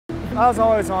I was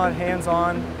always on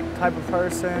hands-on type of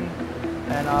person,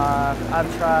 and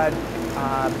I've tried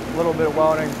a little bit of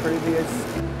welding previous,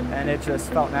 and it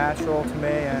just felt natural to me,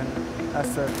 and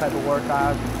that's the type of work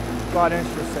I got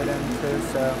interested into,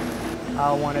 so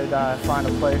I wanted to find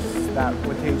a place that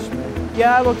would teach me.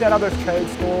 Yeah, I looked at other trade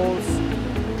schools.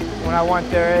 When I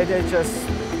went there,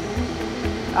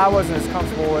 I wasn't as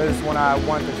comfortable as when I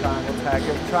went to Triangle Tech.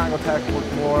 Triangle Tech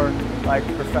looked more like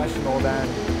professional than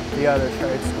the other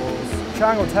trade schools.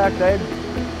 Triangle Tech, they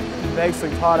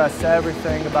basically taught us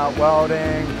everything about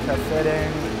welding, to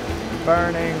fitting,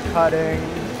 burning, cutting,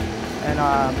 and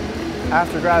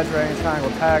after graduating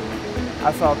Triangle Tech,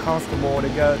 I felt comfortable to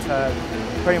go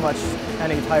to pretty much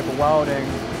any type of welding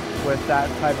with that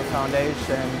type of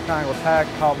foundation. Triangle Tech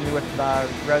helped me with the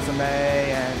resume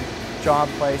and job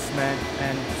placement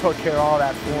and took care of all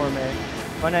that for me.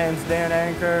 My name's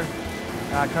Anker,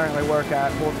 and I currently work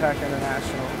at Holtec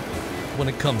International. When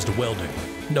it comes to welding,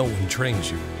 no one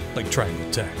trains you like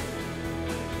Triangle Tech.